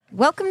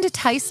Welcome to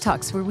Teis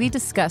Talks, where we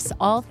discuss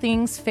all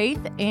things faith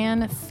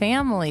and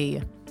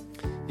family.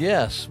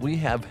 Yes, we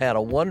have had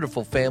a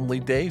wonderful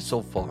family day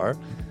so far.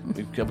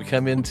 We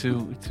come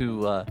into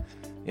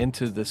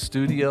the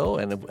studio,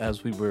 and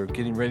as we were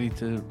getting ready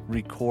to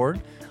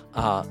record,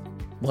 one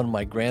of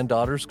my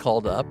granddaughters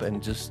called up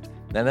and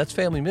that's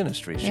family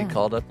ministry. She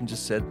called up and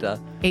just said,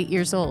 8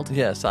 years old.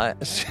 Yes,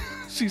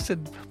 she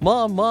said,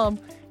 Mom.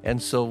 And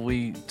so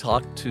we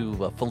talked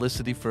to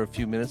Felicity for a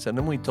few minutes, and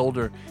then we told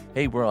her,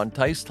 hey, we're on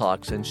Teis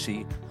Talks, and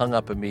she hung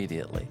up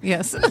immediately.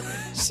 Yes.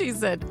 She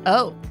said,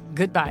 oh,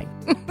 goodbye.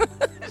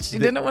 She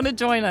didn't want to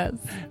join us.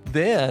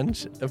 Then,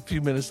 a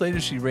few minutes later,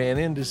 she ran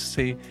in to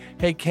say,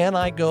 hey, can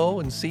I go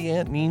and see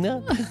Aunt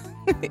Nina?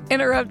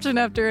 Interruption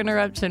after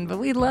interruption, but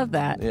we love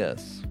that.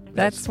 Yes.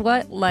 That's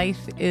what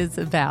life is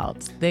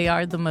about. They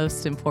are the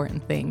most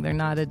important thing. They're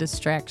not a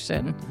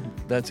distraction.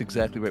 That's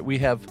exactly right. We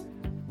have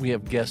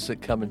guests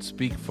that come and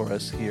speak for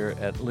us here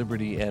at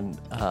Liberty, and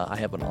I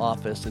have an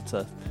office.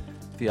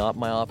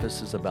 My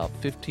office is about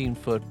 15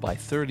 foot by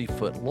 30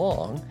 foot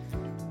long,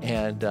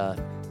 and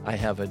I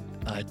have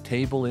a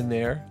table in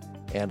there,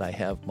 and I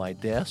have my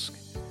desk,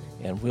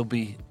 and we'll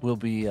be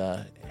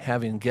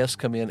having guests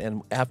come in,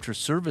 and after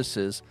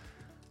services,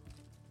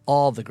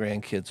 all the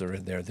grandkids are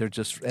in there. They're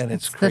just, and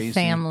it's crazy. The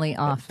family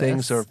office.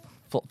 Things are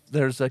full.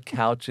 There's a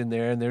couch in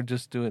there, and they're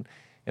just doing,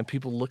 and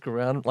people look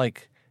around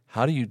like,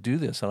 how do you do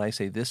this? And I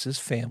say, this is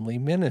family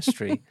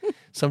ministry.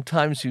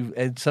 Sometimes you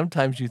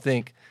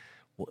think,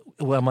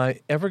 well, am I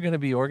ever going to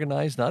be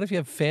organized? Not if you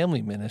have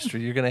family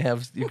ministry. You're going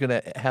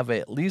to have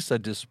at least a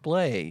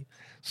display,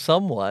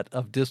 somewhat,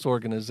 of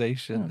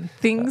disorganization.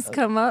 Things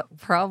come up,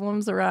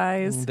 problems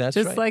arise. That's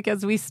just right. like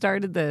as we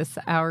started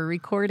our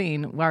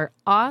recording, our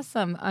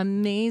awesome,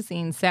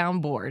 amazing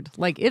soundboard.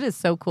 Like, it is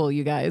so cool,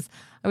 you guys.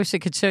 I wish I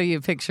could show you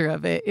a picture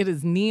of it. It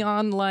is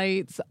neon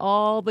lights,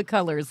 all the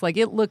colors. Like,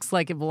 it looks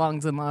like it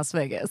belongs in Las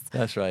Vegas.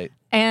 That's right.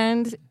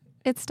 And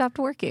it stopped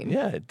working.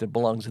 Yeah, it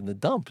belongs in the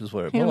dump is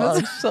where it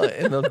belongs. So,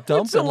 in the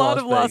dump It's a in lot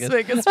of Las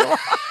Vegas.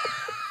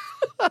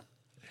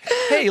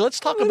 Hey, let's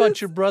talk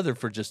about your brother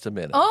for just a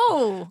minute.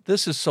 Oh.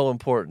 This is so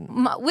important.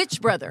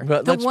 Which brother?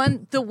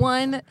 The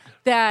one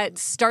that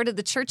started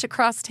the church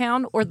across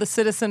town, or the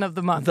citizen of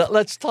the month?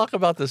 Let's talk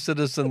about the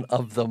citizen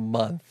of the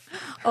month.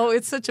 Oh,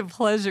 it's such a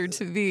pleasure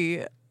to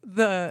be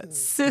the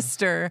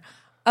sister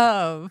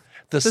of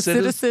the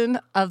citizen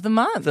of the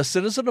month. The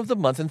citizen of the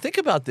month. And think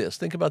about this.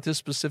 Think about this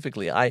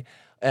specifically.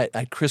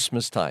 At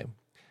Christmas time,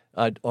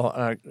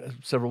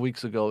 several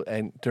weeks ago,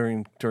 and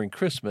during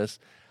Christmas,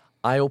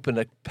 I opened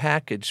a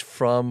package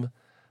from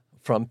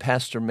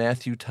Pastor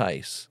Matthew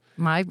Teis.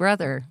 My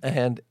brother.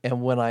 And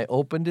when I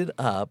opened it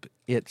up,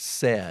 it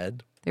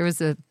said, there was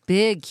a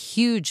big,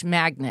 huge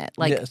magnet,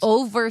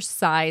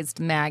 oversized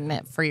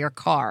magnet for your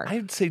car.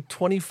 I'd say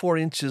 24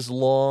 inches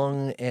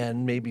long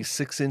and maybe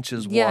 6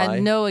 inches wide. Yeah,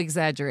 no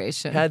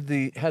exaggeration. Had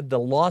the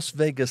Las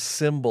Vegas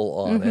symbol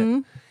on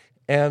it,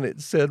 and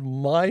it said,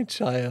 "My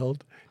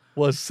child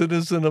was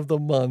citizen of the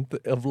month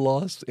in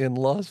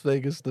Las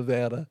Vegas,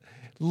 Nevada."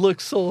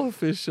 Looks so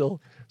official.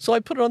 So I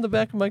put it on the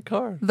back of my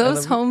car.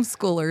 Those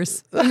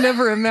homeschoolers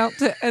never amount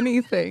to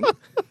anything.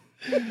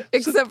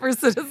 Except for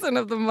Citizen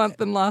of the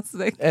Month in Las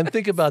Vegas. And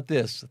think about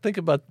this. Think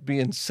about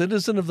being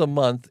Citizen of the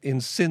Month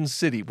in Sin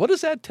City. What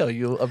does that tell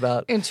you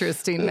about?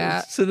 Interesting,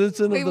 Matt.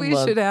 Citizen of the Month. Maybe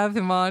we should have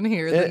him on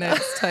here the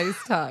next Teis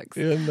Talks.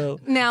 And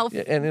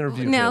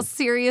interview him. Now,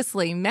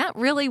 seriously, Matt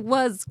really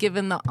was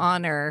given the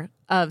honor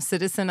of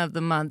Citizen of the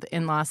Month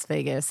in Las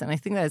Vegas, and I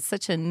think that's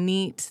such a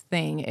neat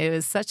thing.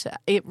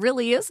 It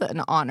really is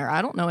an honor.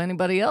 I don't know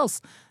anybody else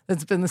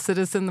that's been the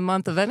Citizen of the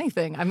Month of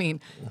anything. I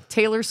mean,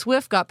 Taylor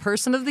Swift got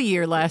Person of the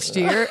Year last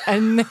year,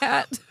 and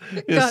Matt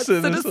got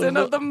Citizen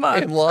of the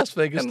Month in Las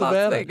Vegas, Nevada.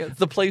 Las Vegas.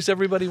 The place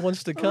everybody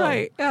wants to come.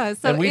 Right, yeah.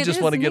 So and we just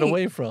want to get neat.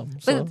 away from.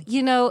 So.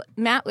 But,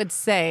 Matt would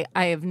say,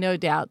 I have no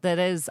doubt that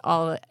is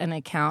all an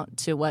account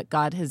to what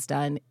God has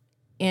done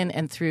in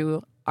and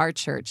through our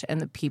church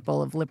and the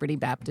people of Liberty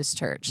Baptist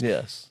Church.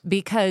 Yes.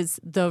 Because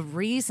the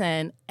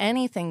reason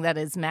anything that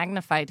is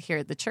magnified here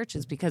at the church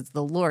is because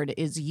the Lord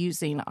is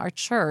using our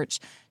church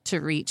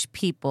to reach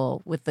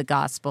people with the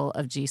gospel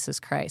of Jesus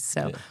Christ.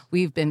 So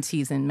we've been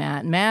teasing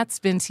Matt. Matt's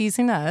been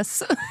teasing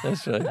us.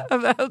 That's right.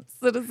 About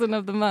Citizen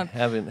of the Month.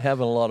 Having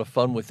a lot of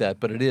fun with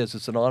that, but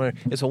it's an honor.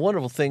 It's a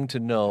wonderful thing to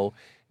know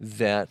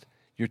that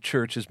your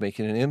church is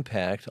making an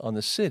impact on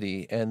the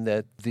city, and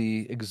that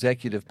the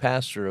executive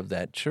pastor of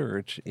that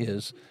church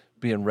is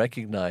being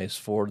recognized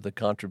for the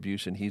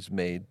contribution he's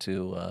made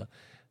to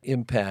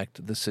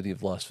impact the city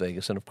of Las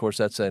Vegas. And, of course,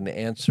 that's an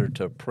answer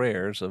to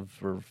prayers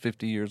for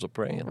 50 years of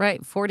praying.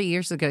 Right. 40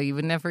 years ago, you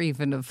would never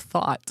even have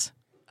thought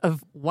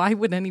of why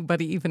would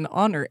anybody even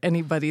honor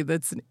anybody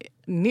that's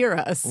near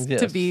us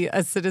to be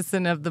a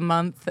Citizen of the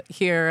Month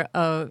here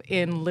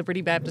in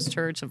Liberty Baptist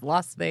Church of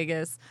Las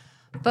Vegas.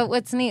 But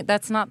what's neat,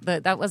 that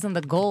wasn't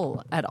the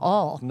goal at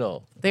all.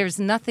 No. There's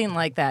nothing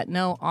like that.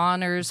 No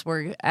honors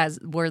were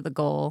the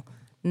goal.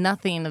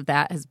 Nothing of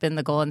that has been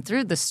the goal. And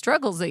through the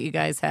struggles that you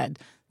guys had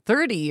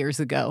 30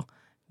 years ago,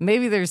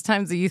 maybe there's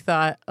times that you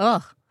thought,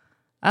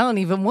 I don't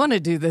even want to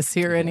do this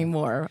here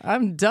anymore.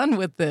 I'm done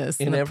with this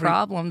In and the every-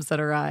 problems that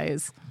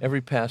arise.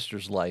 Every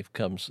pastor's life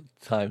comes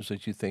times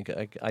that you think,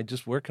 I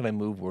just, where can I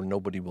move where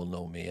nobody will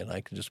know me? And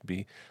I can just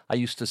be, I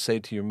used to say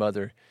to your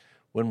mother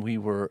when we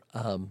were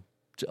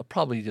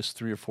probably just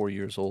 3 or 4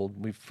 years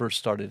old, we first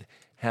started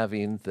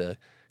having the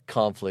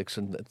conflicts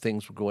and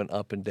things were going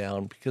up and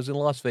down because in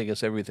Las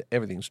Vegas,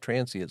 everything's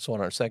transient. So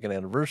on our second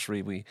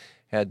anniversary, we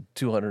had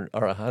 200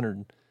 or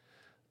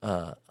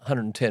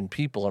 110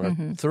 people. On our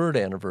third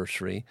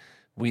anniversary,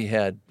 we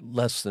had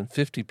less than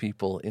 50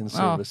 people in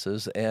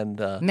services. And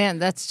Man,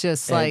 that's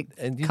just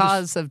and you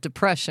cause of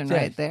depression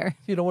right there.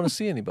 You don't want to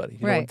see anybody. You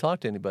don't Right. want to talk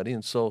to anybody.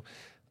 And so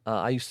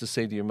I used to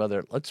say to your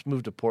mother, let's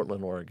move to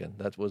Portland, Oregon.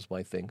 That was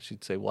my thing.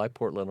 She'd say, why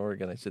Portland,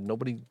 Oregon? I said,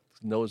 nobody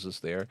knows us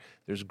there.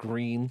 There's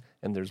green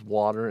and there's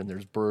water and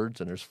there's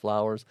birds and there's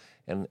flowers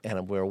and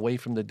we're away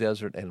from the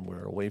desert and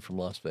we're away from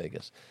Las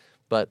Vegas.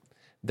 But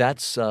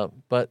that's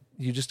but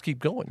you just keep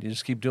going. You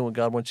just keep doing what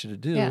God wants you to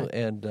do. Yeah.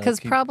 And Because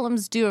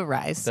problems do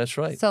arise. That's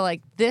right. So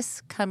like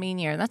this coming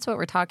year, and that's what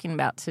we're talking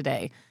about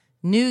today,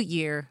 new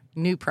year,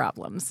 new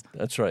problems.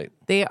 That's right.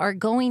 They are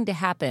going to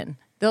happen.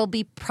 There'll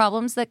be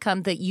problems that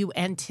come that you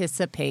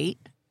anticipate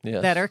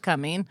Yes. that are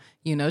coming.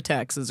 You know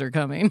taxes are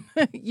coming.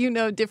 You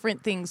know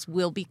different things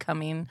will be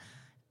coming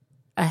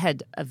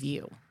ahead of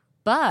you.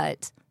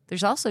 But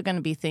there's also going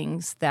to be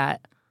things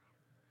that,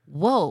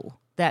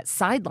 that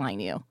sideline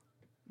you.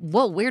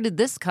 Whoa, where did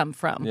this come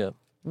from? Yeah.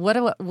 What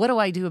do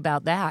I do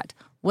about that?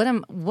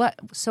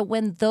 So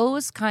when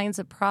those kinds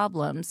of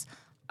problems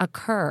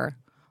occur,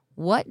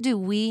 what do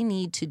we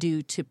need to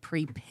do to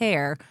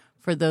prepare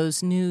for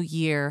those new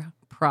year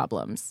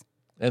problems?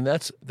 And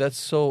that's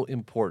so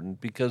important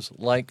because,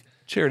 like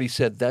Charity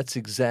said, that's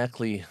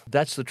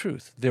the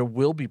truth. There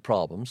will be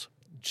problems.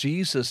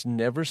 Jesus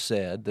never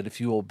said that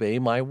if you obey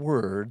my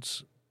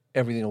words,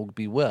 everything will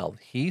be well.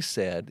 He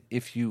said,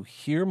 if you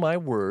hear my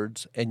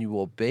words and you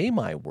obey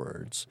my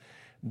words,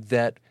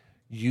 that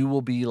you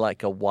will be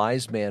like a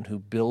wise man who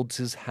builds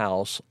his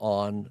house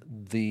on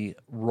the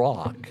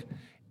rock,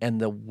 and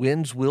the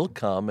winds will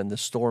come and the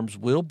storms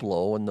will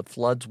blow and the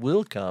floods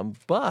will come,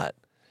 but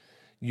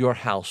your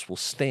house will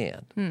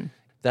stand.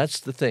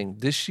 That's the thing.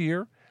 This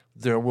year,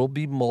 there will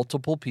be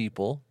multiple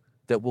people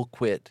that will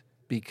quit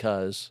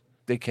because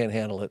they can't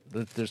handle it.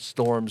 The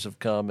storms have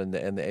come and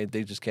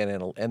they just can't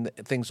handle it, and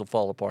things will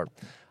fall apart.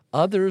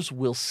 Others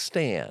will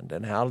stand.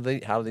 And how do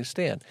they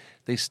stand?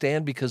 They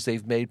stand because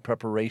they've made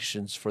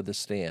preparations for the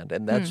stand.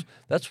 And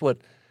that's what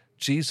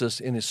Jesus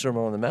in his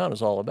Sermon on the Mount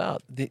is all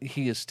about.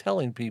 He is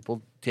telling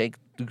people, do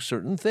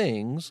certain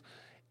things,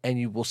 and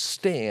you will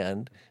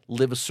stand,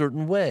 live a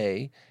certain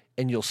way,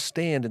 and you'll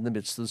stand in the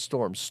midst of the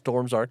storms.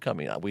 Storms are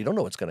coming. We don't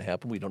know what's going to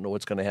happen. We don't know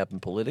what's going to happen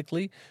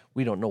politically.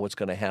 We don't know what's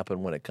going to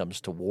happen when it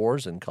comes to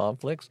wars and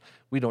conflicts.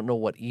 We don't know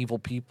what evil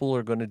people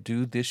are going to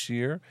do this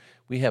year.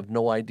 We have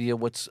no idea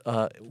what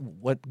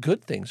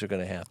good things are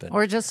going to happen.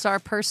 Or just our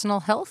personal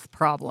health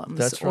problems.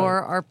 That's right.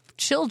 Or our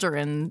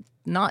children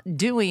not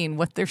doing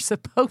what they're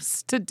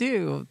supposed to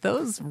do.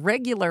 Those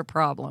regular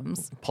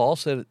problems. Paul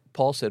said,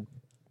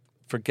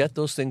 forget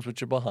those things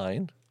which are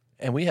behind.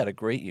 And we had a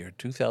great year.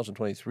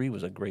 2023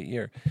 was a great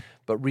year.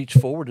 But reach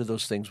forward to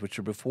those things which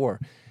are before.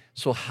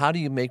 So how do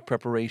you make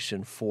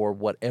preparation for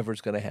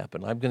whatever's going to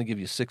happen? I'm going to give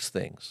you 6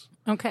 things.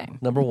 Okay.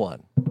 Number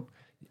 1,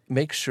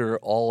 make sure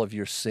all of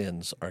your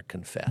sins are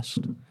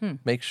confessed.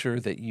 Make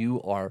sure that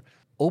you are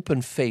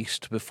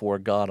open-faced before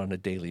God on a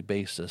daily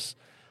basis.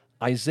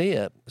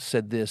 Isaiah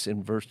said this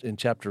in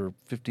chapter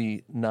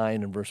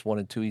 59 and verse 1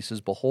 and 2. He says,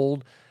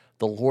 behold,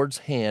 the Lord's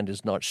hand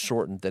is not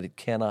shortened that it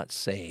cannot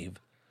save,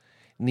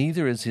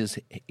 neither is his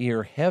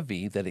ear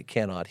heavy that it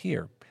cannot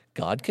hear.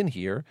 God can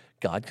hear,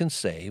 God can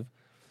save,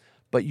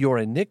 but your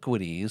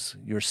iniquities,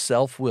 your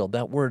self-will,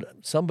 that word,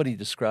 somebody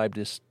described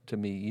this to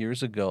me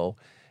years ago.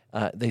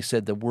 They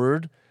said the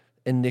word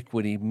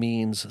iniquity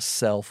means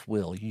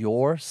self-will.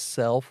 Your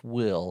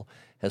self-will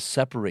has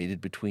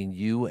separated between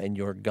you and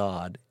your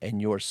God,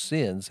 and your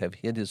sins have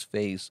hid his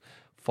face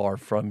far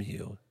from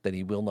you, that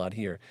he will not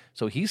hear.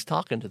 So he's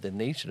talking to the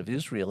nation of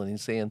Israel, and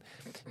he's saying,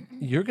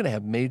 you're going to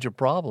have major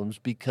problems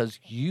because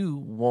you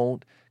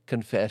won't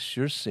confess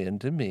your sin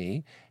to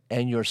me,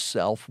 and you're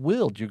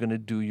self-willed. You're going to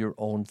do your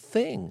own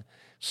thing.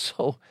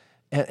 So,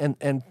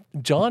 and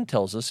John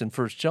tells us in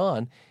 1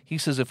 John, he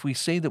says, if we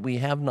say that we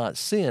have not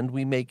sinned,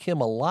 we make him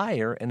a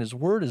liar, and his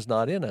word is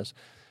not in us.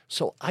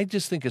 So I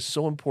just think it's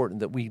so important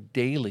that we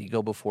daily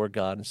go before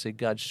God and say,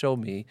 God, show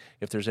me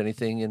if there's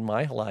anything in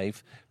my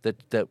life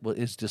that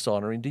is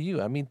dishonoring to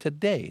you. I mean,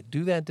 today,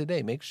 do that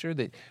today. Make sure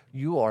that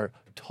you are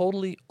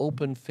totally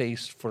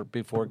open-faced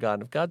before God.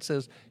 And if God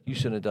says you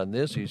shouldn't have done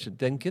this, or you should,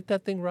 then get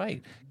that thing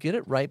right. Get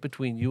it right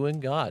between you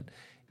and God,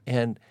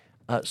 and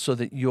so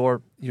that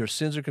your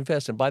sins are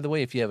confessed. And by the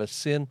way, if you have a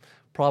sin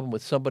problem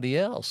with somebody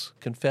else,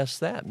 confess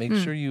that. Make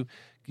sure you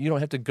don't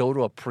have to go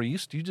to a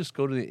priest. You just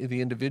go to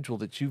the individual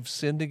that you've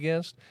sinned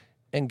against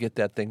and get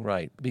that thing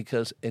right,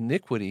 because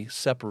iniquity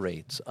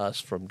separates us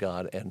from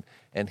God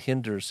and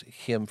hinders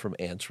him from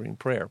answering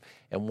prayer.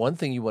 And one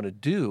thing you want to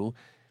do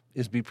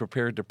is be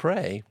prepared to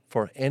pray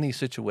for any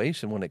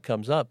situation when it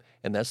comes up,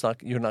 and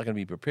you're not going to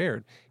be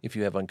prepared if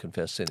you have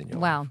unconfessed sin in your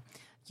life.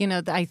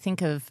 Wow. I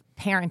think of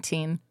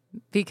parenting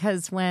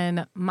because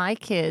when my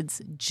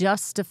kids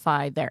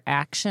justify their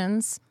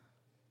actions,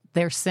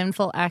 their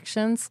sinful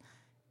actions,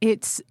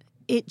 it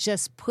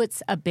just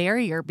puts a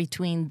barrier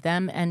between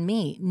them and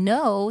me.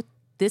 No,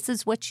 this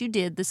is what you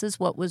did. This is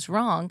what was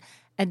wrong.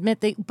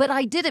 But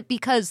I did it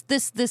because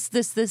this.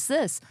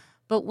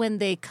 But when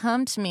they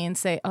come to me and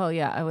say, oh,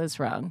 yeah, I was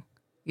wrong.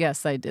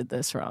 Yes, I did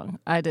this wrong.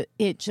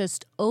 It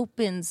just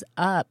opens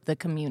up the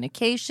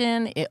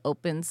communication. It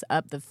opens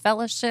up the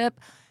fellowship.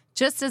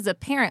 Just as a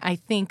parent, I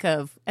think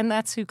of, and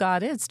that's who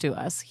God is to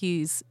us.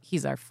 He's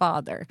our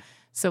Father.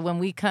 So when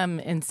we come,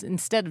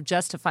 instead of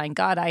justifying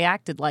God, I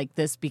acted like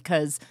this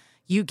because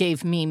you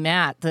gave me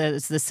Matt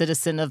as the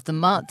citizen of the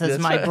month as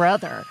my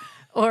brother.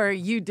 Or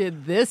you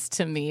did this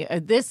to me,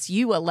 or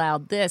you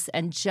allowed this,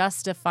 and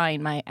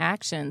justifying my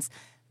actions.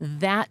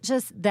 That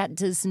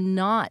does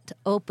not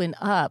open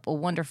up a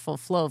wonderful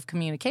flow of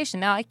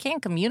communication. Now, I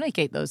can't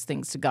communicate those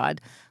things to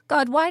God.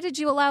 God, why did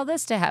you allow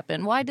this to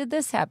happen? Why did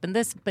this happen?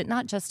 But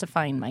not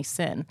justifying my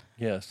sin.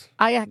 Yes.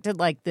 I acted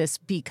like this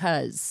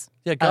because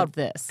of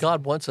this.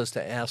 God wants us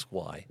to ask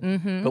why.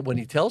 Mm-hmm. But when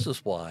he tells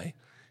us why,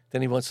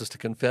 then he wants us to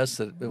confess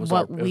that it was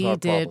what we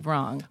did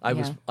wrong. I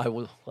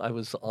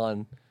was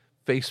on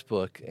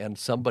Facebook, and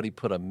somebody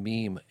put a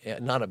meme,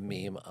 not a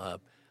meme, a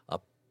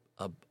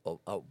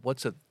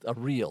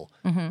reel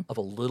of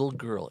a little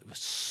girl. It was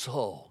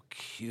so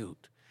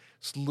cute.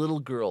 This little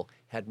girl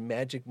had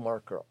magic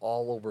marker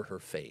all over her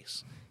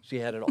face. She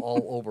had it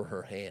all over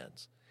her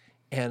hands,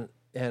 and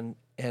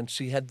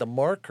she had the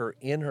marker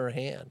in her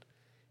hand,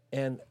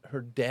 and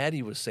her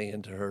daddy was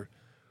saying to her,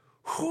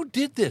 "Who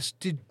did this?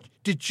 Did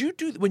you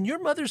do? When your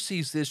mother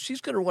sees this,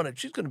 she's going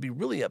to be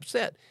really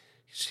upset."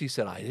 She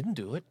said, "I didn't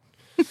do it.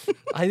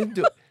 I didn't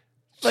do it."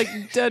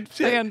 Like dead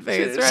fan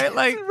face,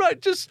 right?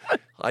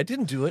 I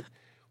didn't do it.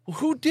 Well,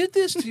 who did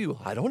this to you?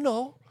 I don't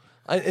know.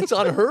 It's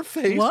on her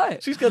face.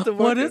 What? She's got the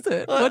marker.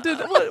 What is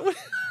it?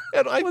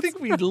 And I think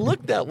we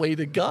look that way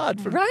to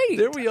God. Right.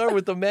 There we are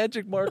with the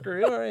magic marker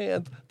in our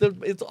hands.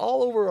 It's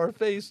all over our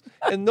face,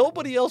 and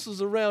nobody else is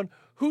around.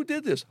 Who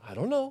did this? I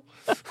don't know.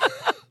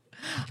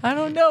 I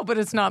don't know, but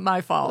it's not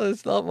my fault.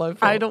 It's not my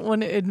fault. I don't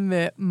want to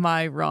admit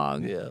my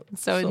wrong. Yeah.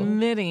 So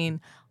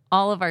admitting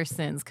all of our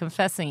sins,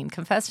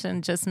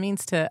 confession just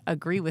means to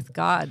agree with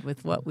God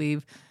with what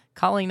we've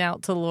calling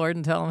out to the Lord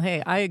and tell him,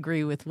 hey, I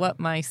agree with what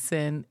my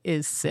sin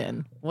is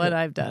sin. What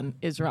I've done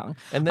is wrong.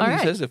 And then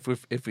says if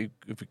we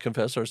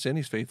confess our sin,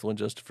 he's faithful and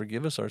just to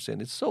forgive us our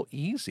sin. It's so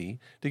easy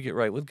to get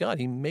right with God.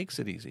 He makes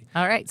it easy.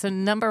 All right. So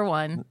number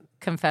one,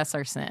 confess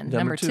our sin.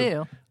 Number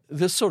two.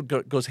 This sort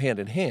of goes hand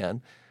in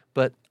hand,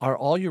 but are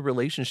all your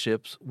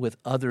relationships with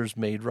others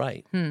made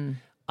right?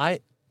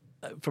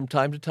 From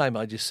time to time,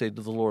 I just say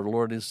to the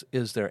Lord,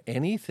 is there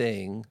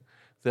anything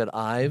that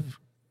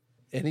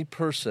any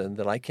person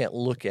that I can't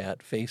look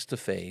at face to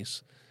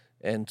face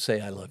and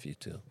say I love you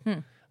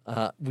to?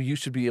 Well, you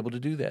should be able to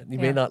do that. You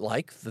may not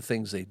like the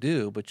things they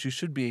do, but you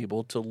should be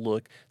able to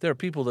look. There are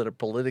people that are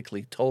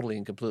politically totally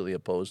and completely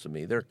opposed to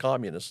me. There are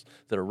communists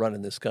that are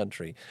running this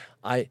country.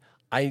 I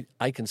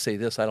can say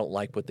this, I don't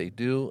like what they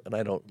do, and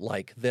I don't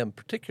like them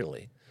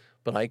particularly.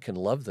 But I can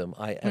love them.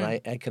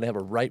 I can have a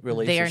right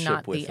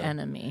relationship with them. They are not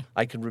the enemy.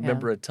 I can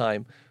remember a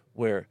time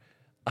where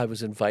I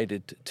was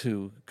invited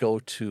to go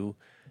to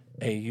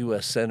a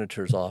U.S.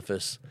 senator's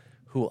office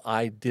who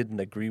I didn't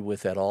agree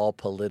with at all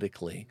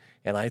politically.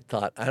 And I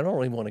thought, I don't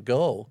really want to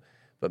go.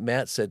 But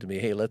Matt said to me,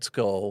 hey, let's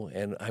go.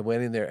 And I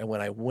went in there. And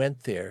when I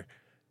went there,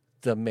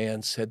 the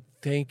man said,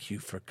 thank you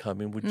for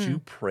coming. Would you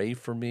pray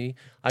for me?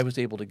 I was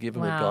able to give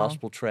him a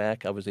gospel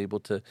tract. I was able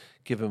to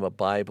give him a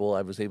Bible.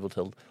 I was able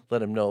to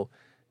let him know.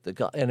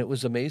 And it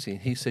was amazing.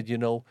 He said,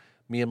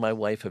 me and my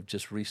wife have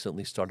just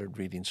recently started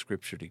reading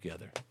Scripture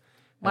together.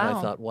 And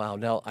I thought, wow.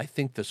 Now, I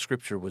think the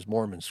Scripture was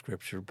Mormon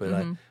Scripture,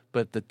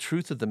 but the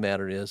truth of the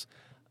matter is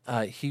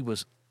I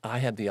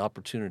had the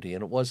opportunity,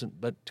 and it wasn't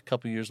but a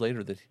couple of years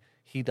later that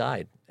he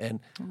died.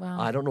 And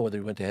I don't know whether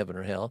he went to heaven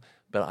or hell,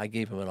 but I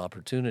gave him an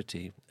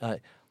opportunity.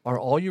 Are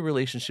all your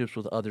relationships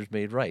with others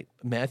made right?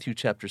 Matthew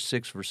chapter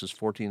 6, verses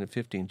 14 and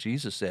 15,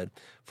 Jesus said,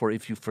 for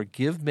if you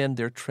forgive men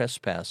their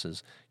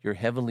trespasses, your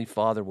heavenly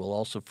Father will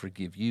also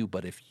forgive you.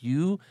 But if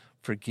you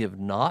forgive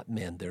not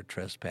men their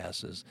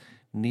trespasses,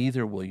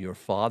 neither will your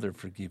Father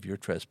forgive your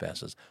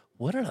trespasses.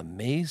 What an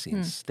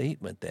amazing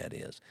statement that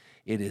is.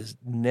 It is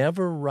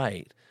never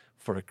right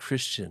for a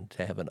Christian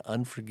to have an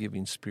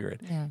unforgiving spirit.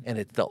 Yeah. And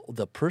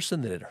the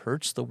person that it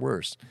hurts the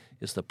worst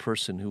is the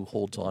person who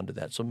holds on to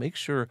that. So make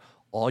sure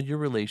all your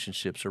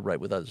relationships are right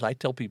with others. I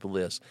tell people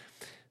this,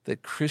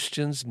 that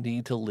Christians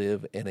need to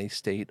live in a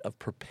state of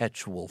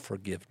perpetual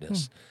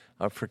forgiveness,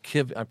 of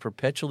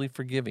perpetually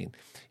forgiving.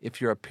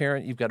 If you're a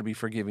parent, you've got to be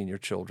forgiving your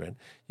children.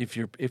 If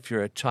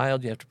you're a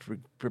child, you have to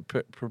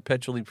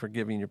perpetually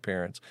forgiving your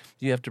parents.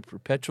 You have to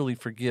perpetually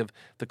forgive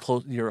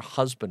your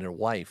husband or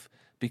wife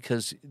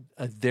because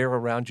they're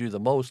around you the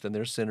most, and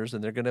they're sinners,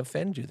 and they're going to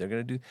offend you.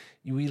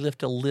 We have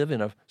to live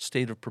in a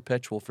state of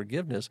perpetual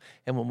forgiveness,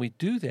 and when we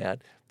do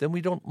that, then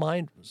we don't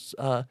mind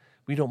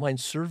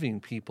serving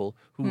people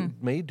who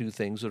may do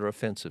things that are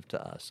offensive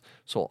to us.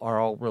 So are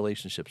all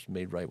relationships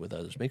made right with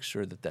others? Make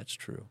sure that that's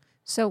true.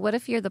 So what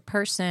if you're the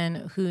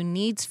person who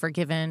needs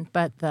forgiven,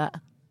 but the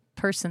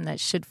person that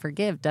should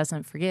forgive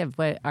doesn't forgive?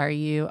 What are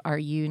you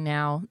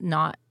now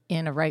not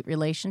in a right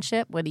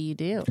relationship? What do you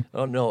do?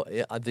 Oh no,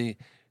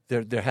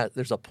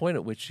 there's a point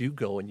at which you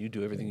go and you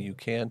do everything you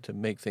can to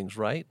make things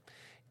right.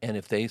 And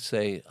if they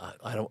say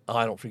I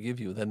don't forgive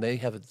you, then they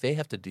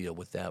have to deal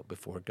with that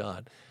before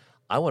God.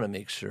 I want to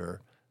make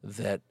sure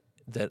that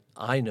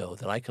I know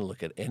that I can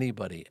look at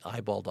anybody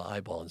eyeball to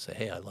eyeball and say,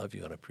 hey, I love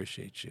you and I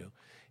appreciate you,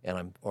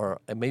 and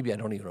maybe I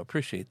don't even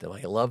appreciate them.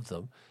 I love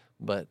them,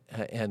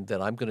 and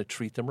that I'm going to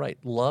treat them right.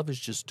 Love is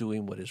just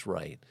doing what is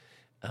right.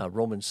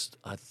 Romans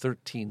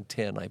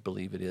 13:10, I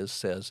believe it is,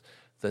 says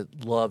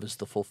that love is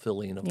the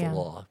fulfilling of the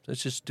law.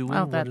 It's just doing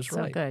what is right.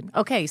 Oh, that's so good.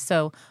 Okay,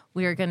 so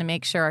we are going to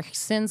make sure our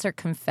sins are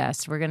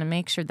confessed. We're going to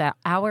make sure that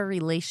our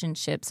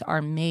relationships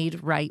are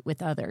made right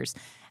with others.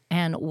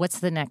 And what's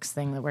the next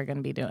thing that we're going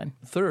to be doing?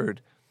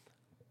 Third,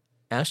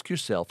 ask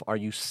yourself, are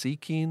you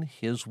seeking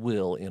His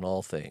will in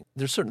all things?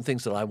 There's certain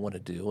things that I want to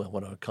do, I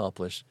want to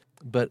accomplish,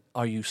 but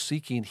are you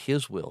seeking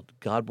His will?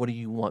 God, what do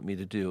you want me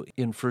to do?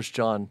 In 1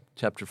 John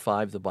chapter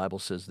 5, the Bible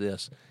says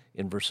this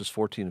in verses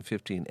 14 and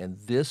 15, and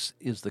this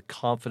is the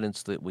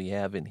confidence that we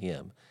have in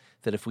Him,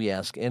 that if we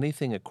ask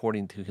anything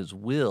according to His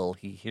will,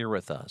 He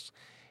heareth us.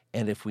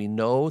 And if we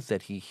know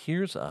that He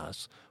hears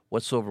us,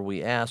 whatsoever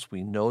we ask,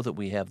 we know that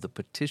we have the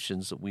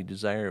petitions that we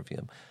desire of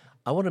Him.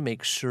 I want to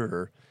make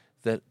sure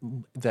that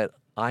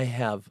I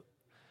have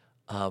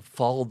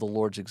followed the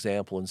Lord's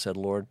example and said,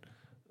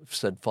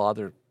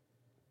 Father,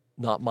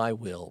 not my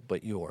will,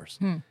 but yours.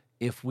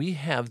 If we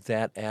have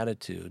that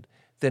attitude,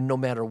 then no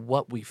matter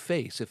what we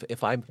face,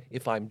 if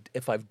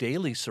I've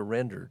daily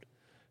surrendered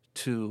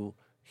to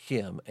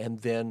Him,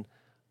 and then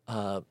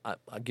I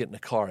get in a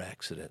car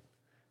accident,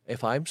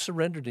 if I'm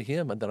surrendered to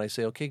Him, and then I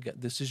say, okay, God,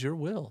 this is your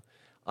will.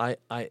 And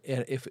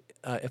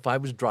if I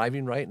was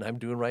driving right and I'm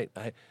doing right,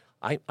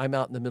 I'm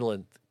out in the middle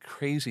of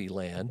crazy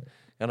land,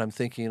 and I'm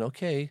thinking,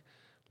 okay,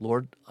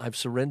 Lord, I've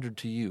surrendered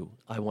to you.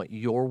 I want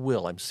your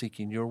will. I'm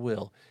seeking your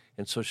will,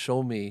 and so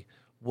show me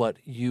what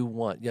you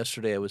want.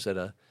 Yesterday,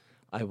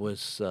 I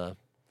was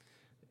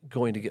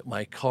going to get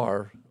my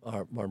car,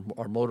 our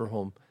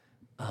motorhome,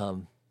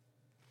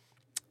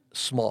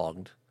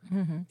 smogged.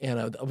 Mm-hmm. And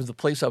it was the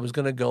place I was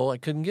going to go, I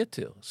couldn't get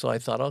to. So I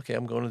thought, okay,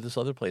 I'm going to this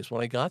other place.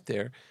 When I got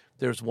there,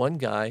 there's one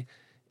guy,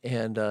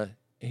 and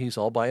he's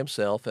all by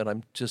himself, and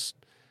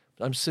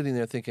I'm sitting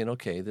there thinking,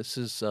 okay, this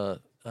is,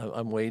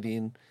 I'm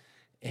waiting,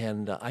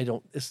 and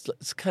it's the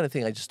kind of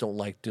thing I just don't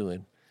like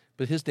doing.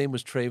 But his name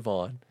was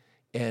Trayvon,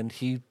 and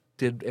he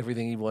did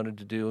everything he wanted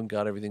to do and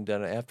got everything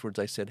done. And afterwards,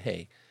 I said,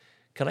 hey,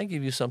 can I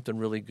give you something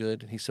really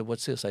good? And he said,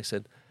 what's this? I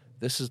said,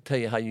 this is tell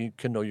you how you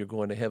can know you're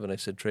going to heaven. I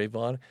said,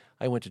 Trayvon,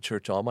 I went to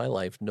church all my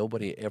life.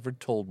 Nobody ever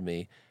told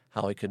me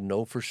how I could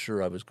know for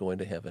sure I was going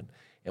to heaven.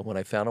 And when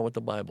I found out what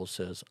the Bible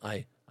says,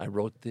 I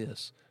wrote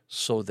this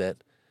so that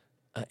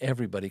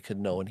everybody could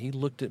know. And he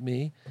looked at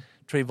me.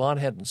 Trayvon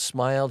hadn't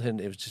smiled, and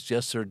it was just,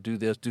 yes, sir, do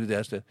this, do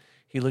that.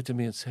 He looked at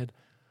me and said,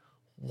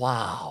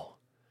 wow,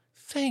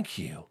 thank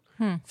you.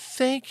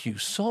 Thank you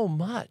so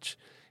much.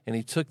 And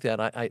he took that,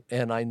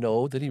 I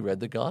know that he read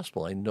the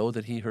gospel. I know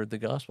that he heard the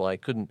gospel.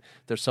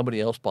 There's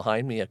somebody else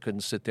behind me. I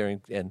couldn't sit there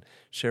and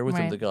share with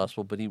him the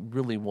gospel, but he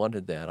really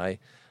wanted that.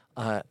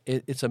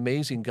 It's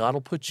amazing. God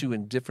will put you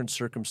in different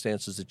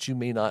circumstances that you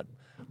may not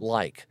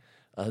like.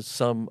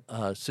 Some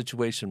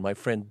situation, my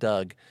friend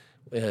Doug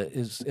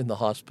is in the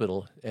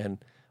hospital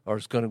or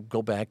is going to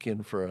go back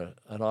in for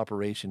an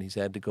operation. He's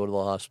had to go to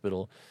the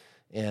hospital,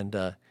 and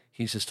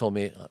he's just told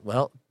me,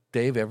 well,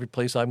 Dave, every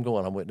place I'm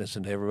going, I'm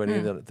witnessing to everybody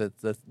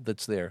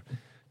that's there.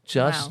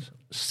 Just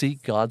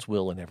seek God's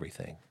will in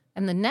everything.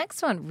 And the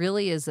next one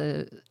really is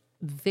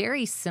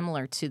very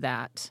similar to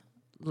that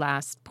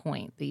last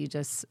point that you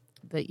just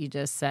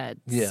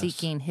said. Yes.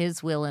 Seeking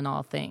His will in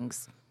all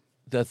things.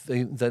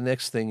 The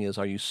next thing is,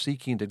 are you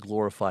seeking to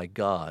glorify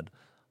God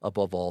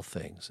above all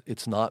things?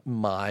 It's not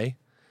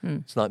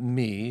it's not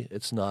me,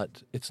 it's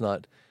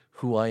not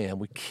who I am.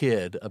 We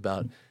kid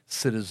about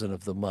Citizen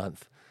of the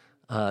Month.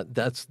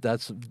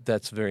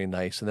 That's very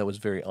nice, and that was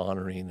very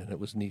honoring, and it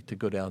was neat to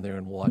go down there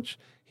and watch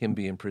him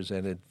being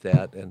presented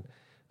that. And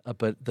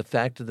but the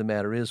fact of the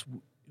matter is,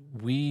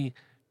 we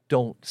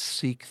don't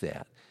seek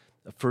that.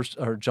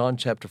 John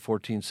chapter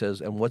 14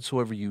 says, "And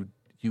whatsoever you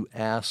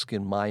ask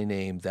in my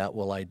name, that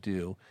will I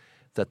do,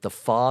 that the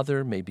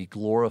Father may be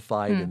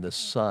glorified in the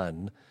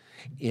Son.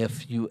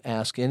 If you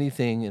ask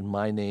anything in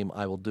my name,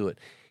 I will do it."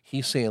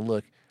 He's saying,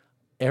 look,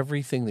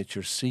 everything that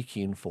you're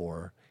seeking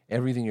for,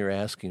 everything you're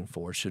asking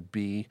for should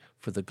be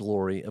for the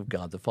glory of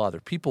God the Father.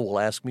 People will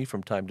ask me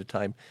from time to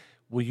time,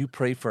 will you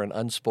pray for an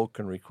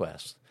unspoken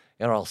request?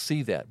 And I'll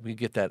see that. We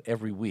get that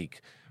every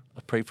week.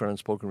 I pray for an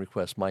unspoken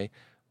request. My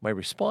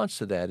response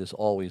to that is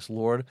always,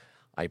 Lord,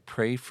 I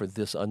pray for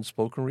this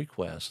unspoken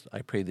request.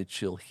 I pray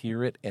that you'll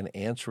hear it and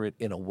answer it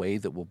in a way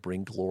that will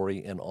bring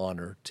glory and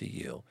honor to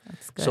you.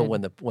 That's good. So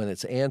when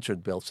it's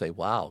answered, they'll say,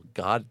 wow,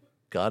 God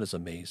is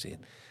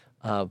amazing.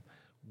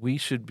 We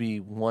should be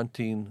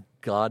wanting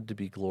God to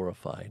be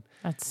glorified.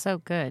 That's so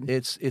good.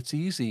 It's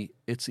easy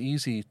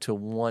to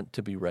want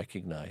to be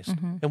recognized,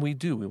 and we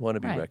do. We want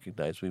to be Right.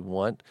 recognized. We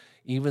want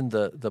even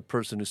the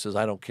person who says,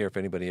 "I don't care if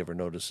anybody ever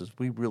notices."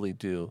 We really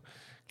do.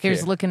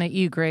 Here's care. looking at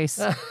you, Grace.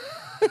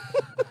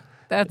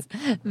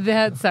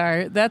 That's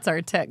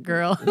our tech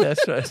girl.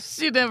 That's right.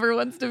 She never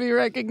wants to be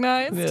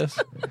recognized. Yes.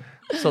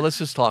 So let's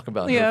just talk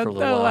about her for a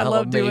little while. I How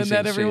love doing amazing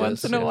that every she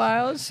once is. in a Yes.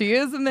 while. She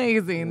is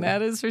amazing.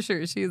 That is for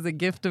sure. She is a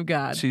gift of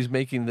God. She's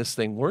making this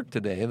thing work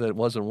today that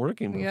wasn't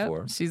working Yep,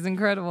 before. she's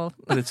incredible.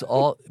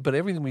 But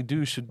everything we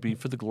do should be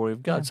for the glory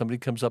of God. Yeah. Somebody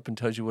comes up and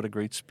tells you what a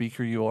great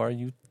speaker you are,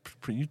 you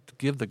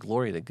give the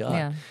glory to God.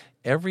 Yeah.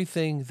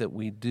 Everything that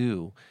we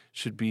do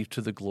should be to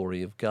the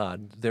glory of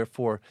God.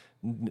 Therefore,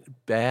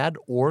 bad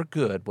or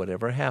good,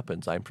 whatever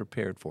happens, I'm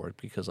prepared for it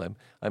because I'm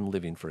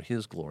living for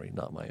His glory,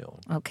 not my own.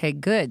 Okay,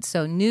 good.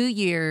 So new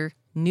year,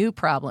 new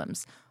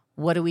problems.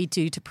 What do we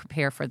do to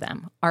prepare for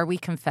them? Are we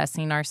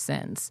confessing our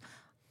sins?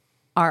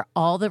 Are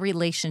all the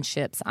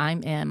relationships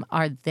I'm in,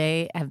 have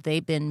they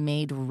been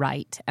made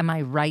right? Am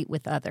I right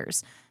with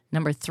others?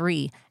 Number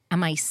 3,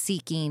 am I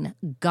seeking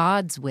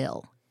God's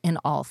will in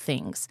all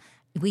things?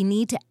 We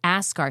need to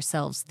ask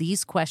ourselves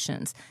these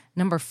questions.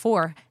 Number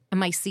 4,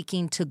 am I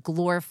seeking to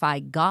glorify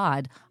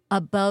God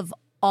above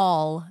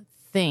all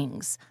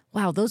things?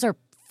 Wow, those are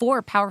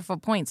 4 powerful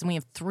points, and we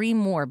have 3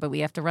 more, but we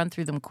have to run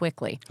through them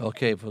quickly.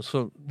 Okay,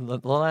 so the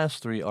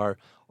last 3 are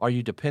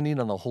you depending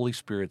on the Holy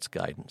Spirit's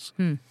guidance?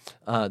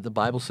 The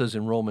Bible says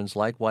in Romans,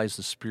 likewise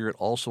the Spirit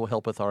also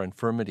helpeth our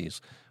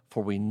infirmities,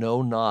 for we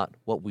know not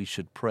what we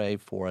should pray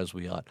for as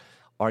we ought.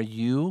 Are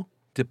you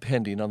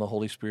depending on the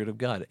Holy Spirit of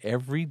God?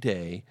 Every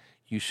day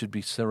you should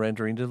be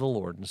surrendering to the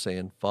Lord and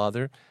saying,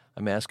 Father,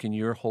 I'm asking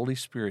your Holy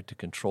Spirit to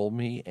control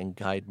me and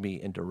guide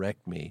me and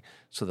direct me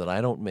so that I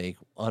don't make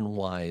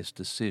unwise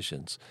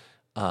decisions.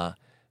 A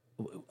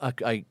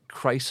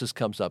crisis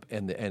comes up,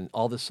 and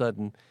all of a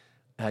sudden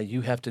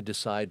you have to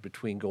decide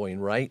between going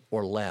right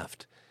or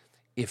left.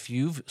 If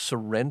you've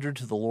surrendered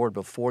to the Lord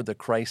before the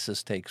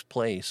crisis takes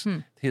place,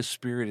 His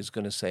Spirit is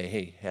going to say,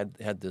 hey,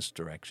 head this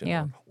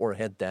direction or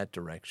head that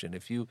direction.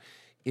 If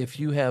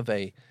you have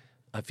a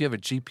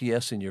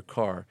GPS in your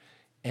car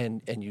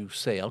and you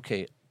say,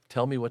 okay,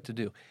 tell me what to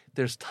do.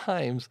 There's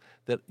times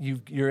that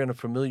you're in a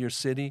familiar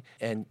city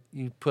and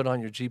you put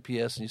on your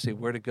GPS and you say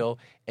where to go,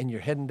 and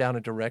you're heading down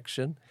a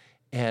direction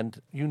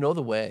and you know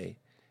the way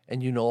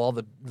and you know all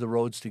the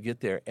roads to get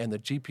there, and the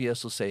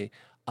GPS will say,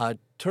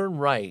 turn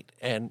right,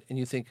 and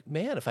you think,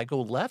 man, if I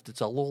go left,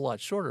 it's a little lot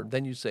shorter.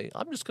 Then you say,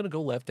 I'm just going to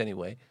go left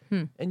anyway.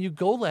 And you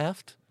go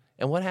left,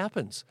 and what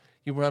happens?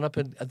 You run up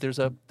and there's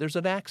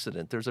an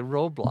accident. There's a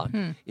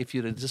roadblock. If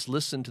you'd have just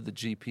listened to the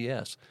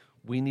GPS,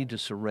 we need to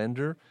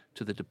surrender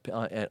to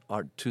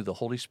the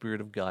Holy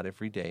Spirit of God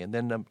every day. And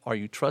then are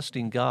you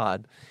trusting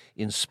God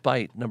in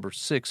spite? Number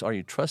 6, are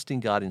you trusting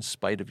God in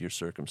spite of your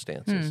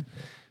circumstances?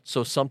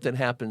 So something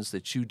happens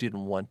that you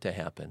didn't want to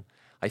happen.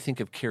 I think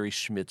of Carrie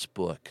Schmidt's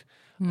book,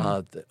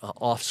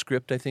 Off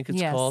Script, I think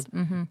it's called.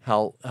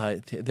 How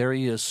there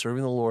he is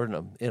serving the Lord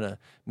in a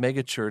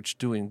mega church,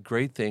 doing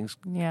great things.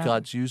 Yeah.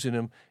 God's using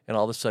him, and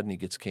all of a sudden he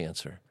gets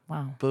cancer.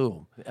 Wow.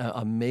 Boom.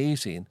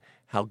 Amazing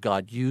how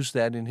God used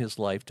that in his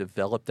life,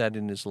 developed that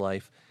in his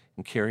life.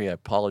 And Carrie, I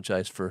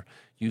apologize for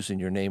using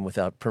your name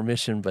without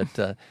permission, but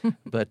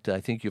I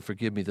think you'll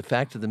forgive me. The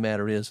fact of the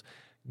matter is,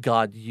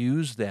 God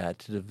used that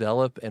to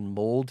develop and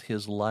mold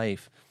his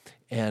life,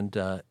 and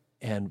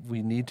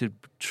we need to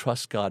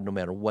trust God no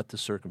matter what the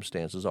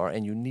circumstances are.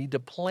 And you need to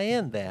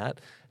plan that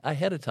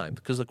ahead of time,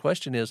 because the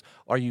question is,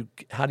 how do you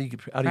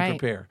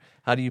prepare?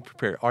 How do you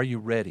prepare? Are you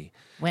ready?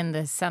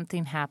 When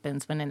something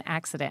happens, when an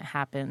accident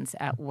happens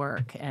at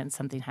work and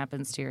something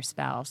happens to your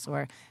spouse,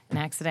 or an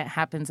accident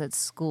happens at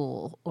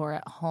school or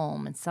at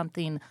home and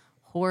something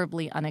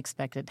horribly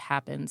unexpected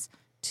happens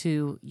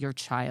to your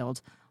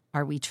child,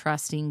 are we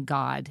trusting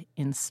God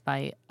in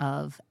spite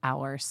of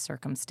our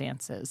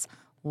circumstances?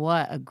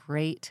 What a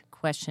great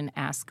question to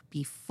ask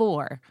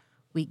before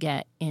we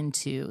get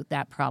into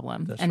that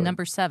problem. That's and right.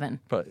 Number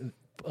 7.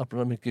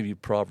 Let me give you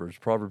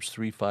Proverbs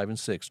 3, 5, and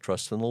 6.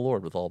 Trust in the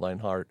Lord with all thine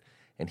heart.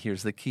 And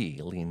here's the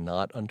key: lean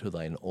not unto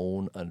thine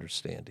own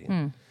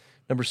understanding.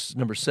 Number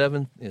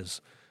 7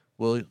 is,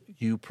 will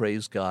you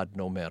praise God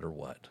no matter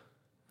what?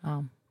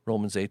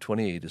 Romans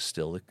 8:28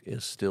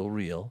 is still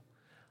real.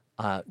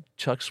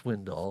 Chuck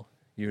Swindoll,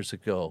 years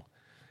ago,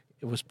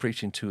 was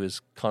preaching to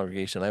his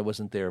congregation. I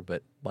wasn't there,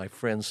 but my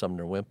friend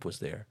Sumner Wimp was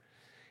there.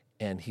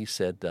 And he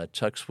said,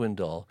 Chuck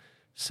Swindoll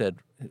said,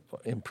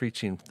 in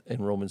preaching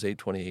in Romans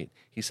 8:28,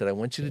 he said, I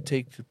want you to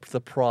take the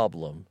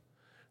problem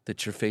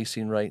that you're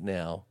facing right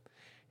now,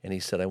 and he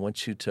said, I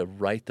want you to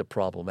write the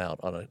problem out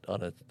on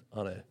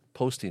a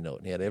Post-it note,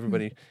 and he had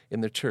everybody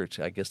in the church,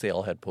 I guess they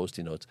all had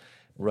Post-it notes,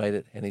 write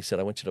it, and he said,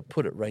 I want you to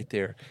put it right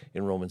there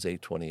in Romans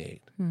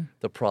 8:28.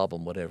 The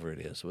problem, whatever it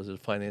is. Was it a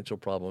financial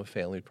problem, a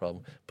family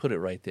problem? Put it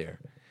right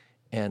there.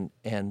 And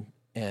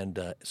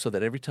so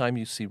that every time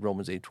you see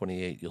Romans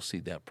 8:28, you'll see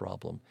that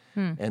problem.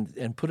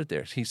 And put it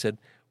there. He said,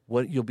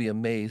 what you'll be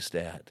amazed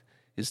at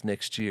is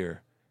next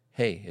year,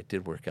 hey, it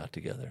did work out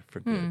together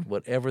for good.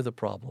 Whatever the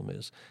problem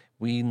is,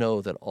 we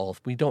know that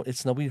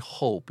we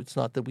hope, it's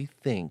not that we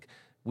think,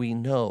 we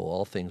know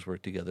all things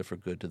work together for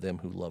good to them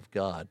who love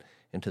God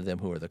and to them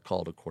who are the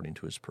called according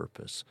to his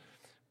purpose.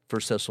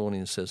 1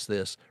 Thessalonians says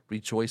this,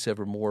 rejoice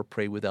evermore,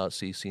 pray without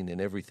ceasing, in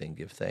everything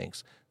give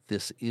thanks.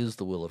 This is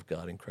the will of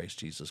God in Christ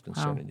Jesus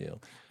concerning you.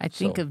 I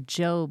think of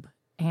Job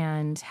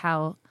and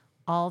how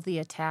all the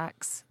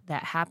attacks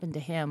that happened to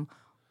him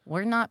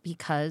were not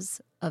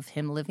because of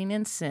him living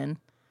in sin,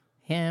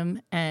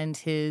 him and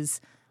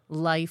his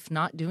life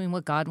not doing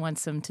what God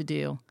wants him to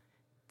do.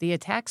 The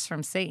attacks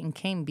from Satan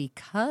came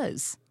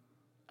because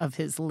of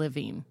his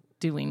living,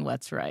 doing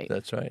what's right.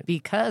 That's right.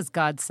 Because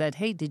God said,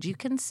 hey, did you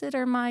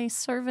consider my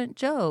servant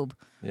Job,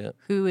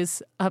 who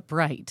is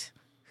upright,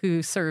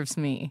 who serves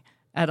me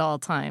at all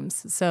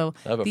times? So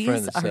I have a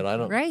friend that said, I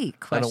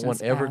don't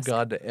want ask.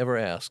 God to ever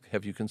ask,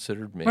 have you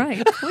considered me?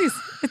 Right. Please,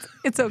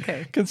 it's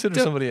okay. Consider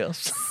somebody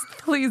else.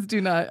 Please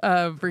do not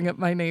bring up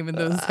my name in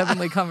those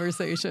heavenly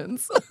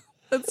conversations.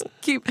 Let's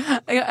keep,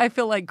 I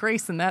feel like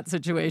Grace in that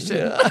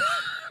situation.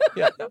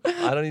 Yeah.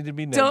 I don't need to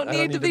be noticed. Don't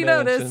need to be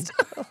noticed.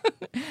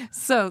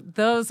 So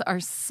those are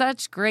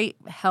such great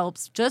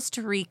helps. Just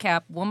to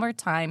recap one more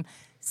time,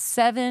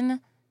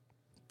 7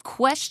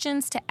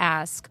 questions to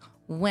ask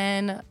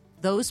when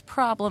those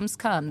problems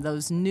come,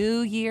 those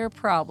New Year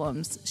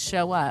problems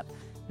show up.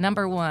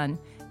 Number 1,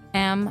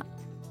 am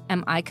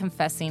I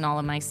confessing all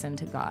of my sin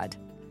to God?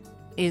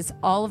 Is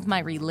all of my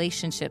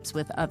relationships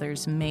with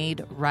others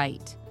made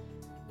right?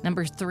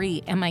 Number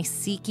 3, am I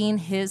seeking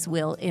his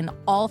will in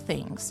all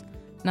things?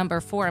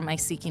 Number 4, am I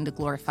seeking to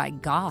glorify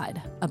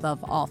God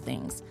above all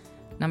things?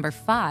 Number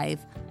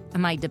 5,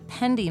 am I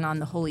depending on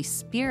the Holy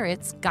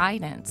Spirit's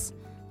guidance?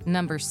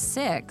 Number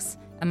 6,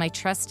 am I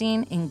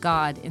trusting in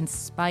God in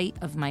spite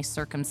of my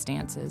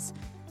circumstances?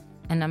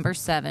 And number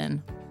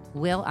 7,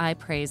 will I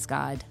praise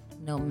God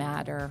no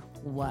matter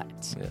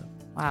what? Yeah.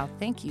 Wow,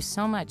 thank you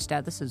so much,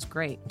 Dad. This is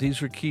great. These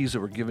were keys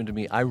that were given to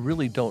me. I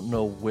really don't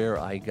know where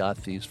I got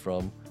these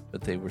from,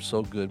 but they were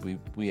so good.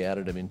 We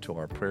added them into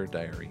our prayer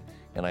diary,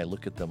 and I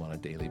look at them on a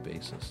daily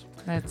basis.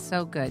 That's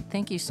so good.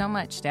 Thank you so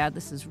much, Dad.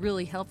 This is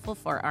really helpful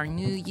for our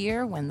new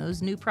year when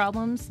those new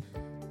problems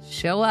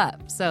show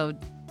up. So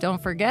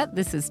don't forget,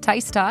 this is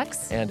Teis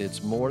Talks. And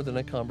it's more than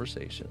a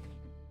conversation.